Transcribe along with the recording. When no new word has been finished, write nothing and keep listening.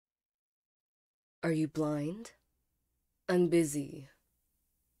Are you blind? I'm busy,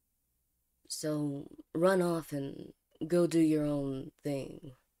 so run off and go do your own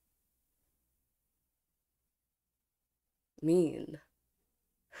thing. Mean.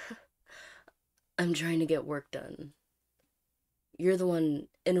 I'm trying to get work done. You're the one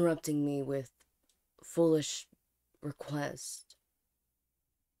interrupting me with foolish requests.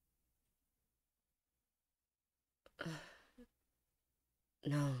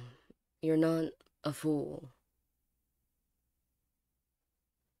 No, you're not a fool.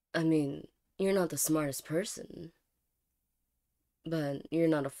 I mean, you're not the smartest person, but you're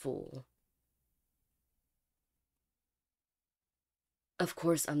not a fool. Of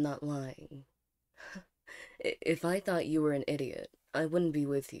course, I'm not lying. If I thought you were an idiot, I wouldn't be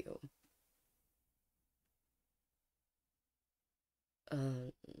with you.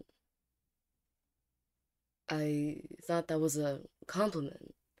 Uh, I thought that was a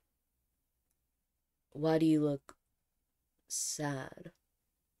compliment. Why do you look sad?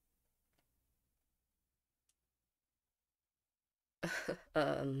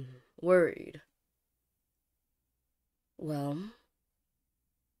 Um, Worried. Well,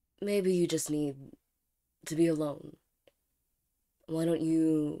 maybe you just need to be alone. Why don't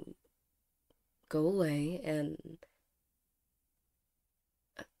you go away and,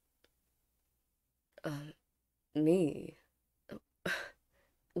 uh, me?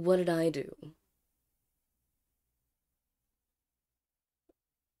 What did I do?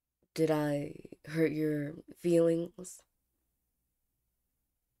 Did I hurt your feelings?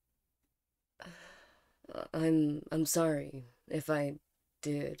 I'm sorry if I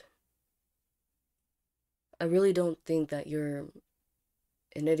did. I really don't think that you're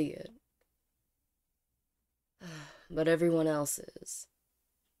an idiot, but everyone else is.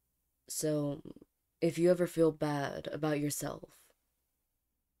 So, if you ever feel bad about yourself,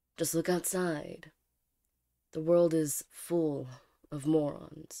 just look outside. The world is full of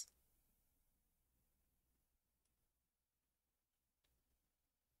morons.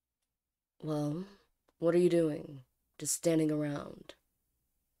 Well, what are you doing? Just standing around.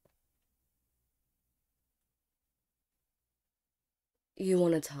 You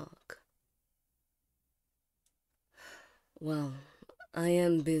want to talk. Well, I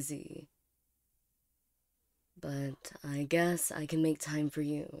am busy, but I guess I can make time for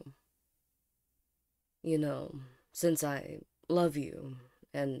you. You know, since I love you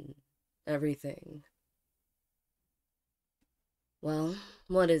and everything. Well,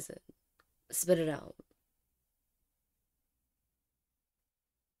 what is it? Spit it out.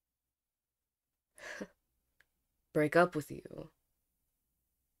 Break up with you.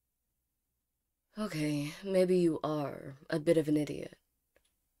 Okay, maybe you are a bit of an idiot.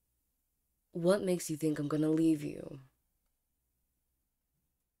 What makes you think I'm gonna leave you?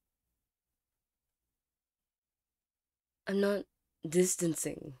 I'm not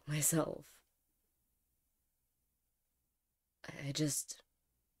distancing myself. I just.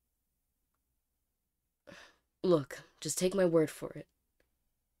 Look, just take my word for it.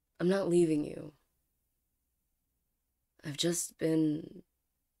 I'm not leaving you. I've just been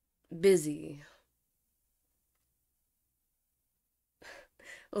busy.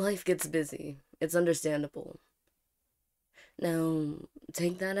 Life gets busy. It's understandable. Now,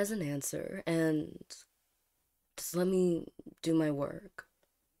 take that as an answer and just let me do my work.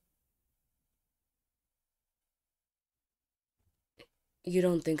 You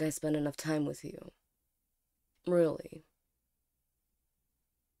don't think I spend enough time with you? Really?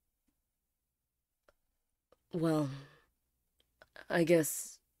 Well, I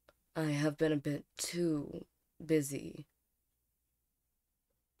guess I have been a bit too busy,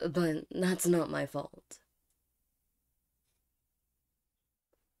 but that's not my fault.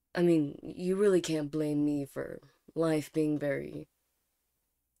 I mean, you really can't blame me for life being very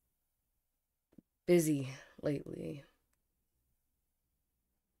busy lately.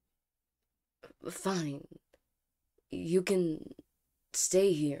 Fine, you can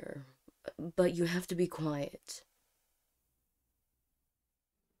stay here, but you have to be quiet.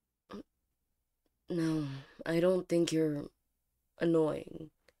 No, I don't think you're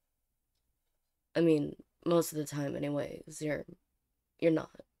annoying. I mean, most of the time anyways, you're not.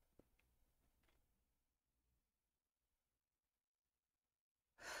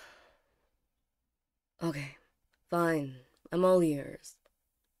 Okay, fine. I'm all ears.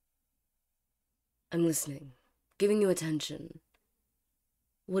 I'm listening, giving you attention.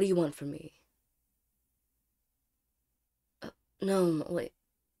 What do you want from me? No, wait.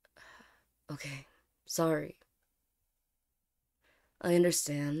 Okay, sorry. I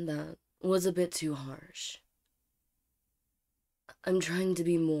understand that was a bit too harsh. I'm trying to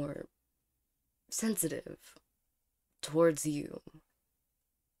be more sensitive towards you.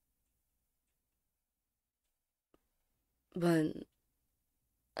 But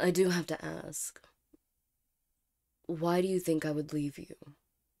I do have to ask, why do you think I would leave you?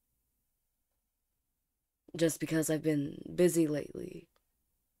 Just because I've been busy lately?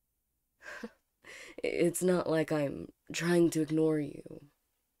 It's not like I'm trying to ignore you.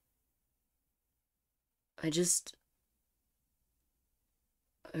 I just,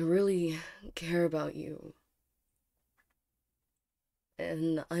 I really care about you.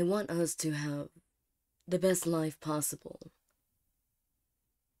 And I want us to have the best life possible.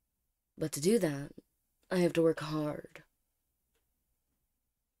 But to do that, I have to work hard.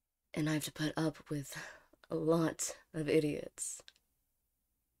 And I have to put up with a lot of idiots.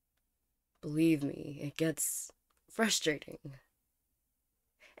 Believe me, it gets frustrating.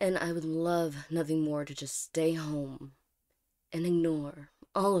 And I would love nothing more to just stay home and ignore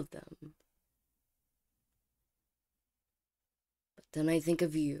all of them. But then I think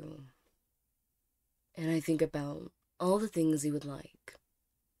of you, and I think about all the things you would like,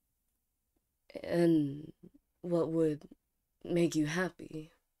 and what would make you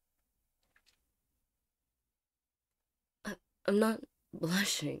happy. I'm not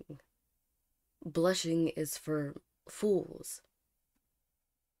blushing. Blushing is for fools.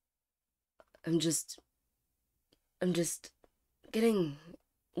 I'm just getting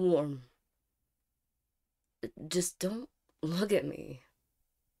warm. Just don't look at me.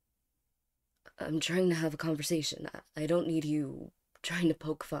 I'm trying to have a conversation. I don't need you trying to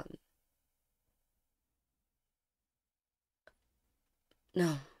poke fun.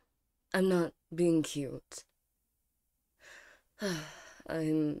 No, I'm not being cute.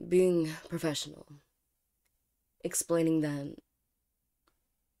 I'm being professional. Explaining that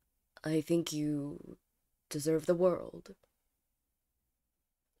I think you deserve the world.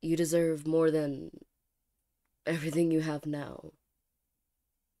 You deserve more than everything you have now.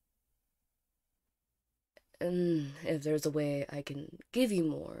 And if there's a way I can give you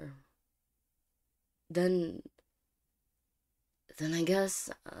more, then I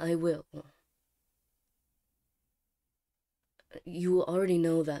guess I will. You already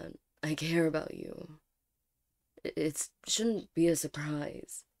know that I care about you. It shouldn't be a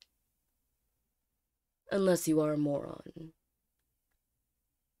surprise. Unless you are a moron.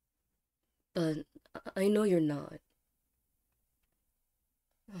 But I know you're not.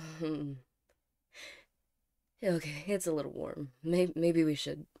 Okay, it's a little warm. Maybe we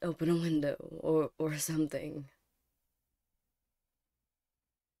should open a window or something.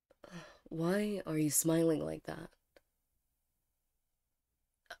 Why are you smiling like that?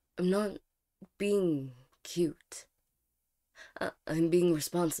 I'm not being cute. I'm being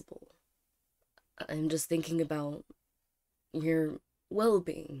responsible. I'm just thinking about your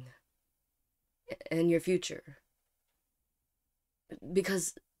well-being and your future.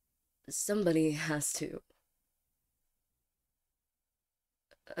 Because somebody has to.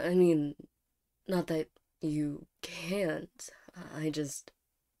 I mean, not that you can't. I just.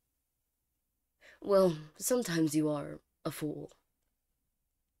 Well, sometimes you are a fool.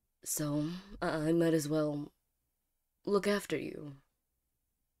 So, I might as well look after you.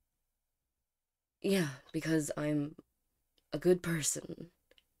 Yeah, because I'm a good person.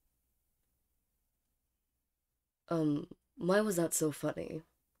 Um, why was that so funny?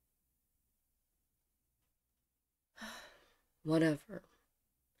 Whatever.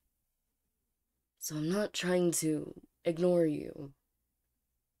 So I'm not trying to ignore you.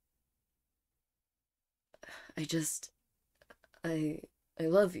 I just, I, I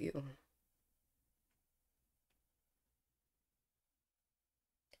love you.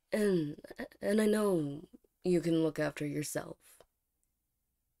 And, and I know you can look after yourself.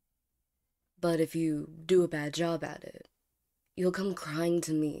 But if you do a bad job at it, you'll come crying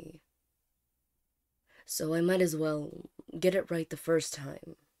to me. So I might as well get it right the first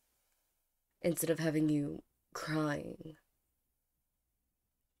time, instead of having you crying.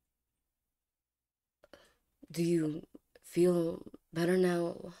 Do you feel better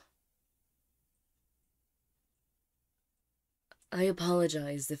now? I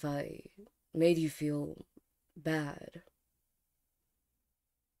apologize if I made you feel bad.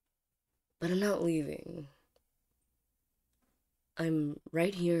 But I'm not leaving. I'm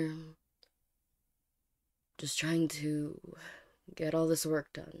right here, just trying to get all this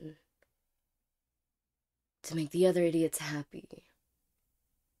work done. To make the other idiots happy.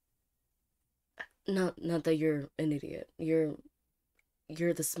 Not that you're an idiot. You're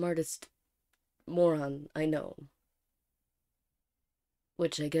the smartest moron I know.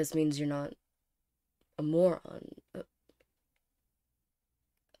 Which I guess means you're not a moron.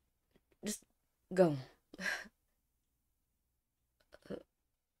 Just Go.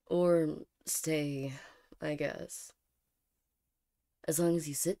 Or stay, I guess. As long as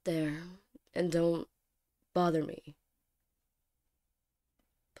you sit there and don't bother me.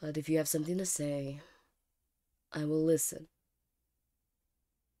 But if you have something to say, I will listen.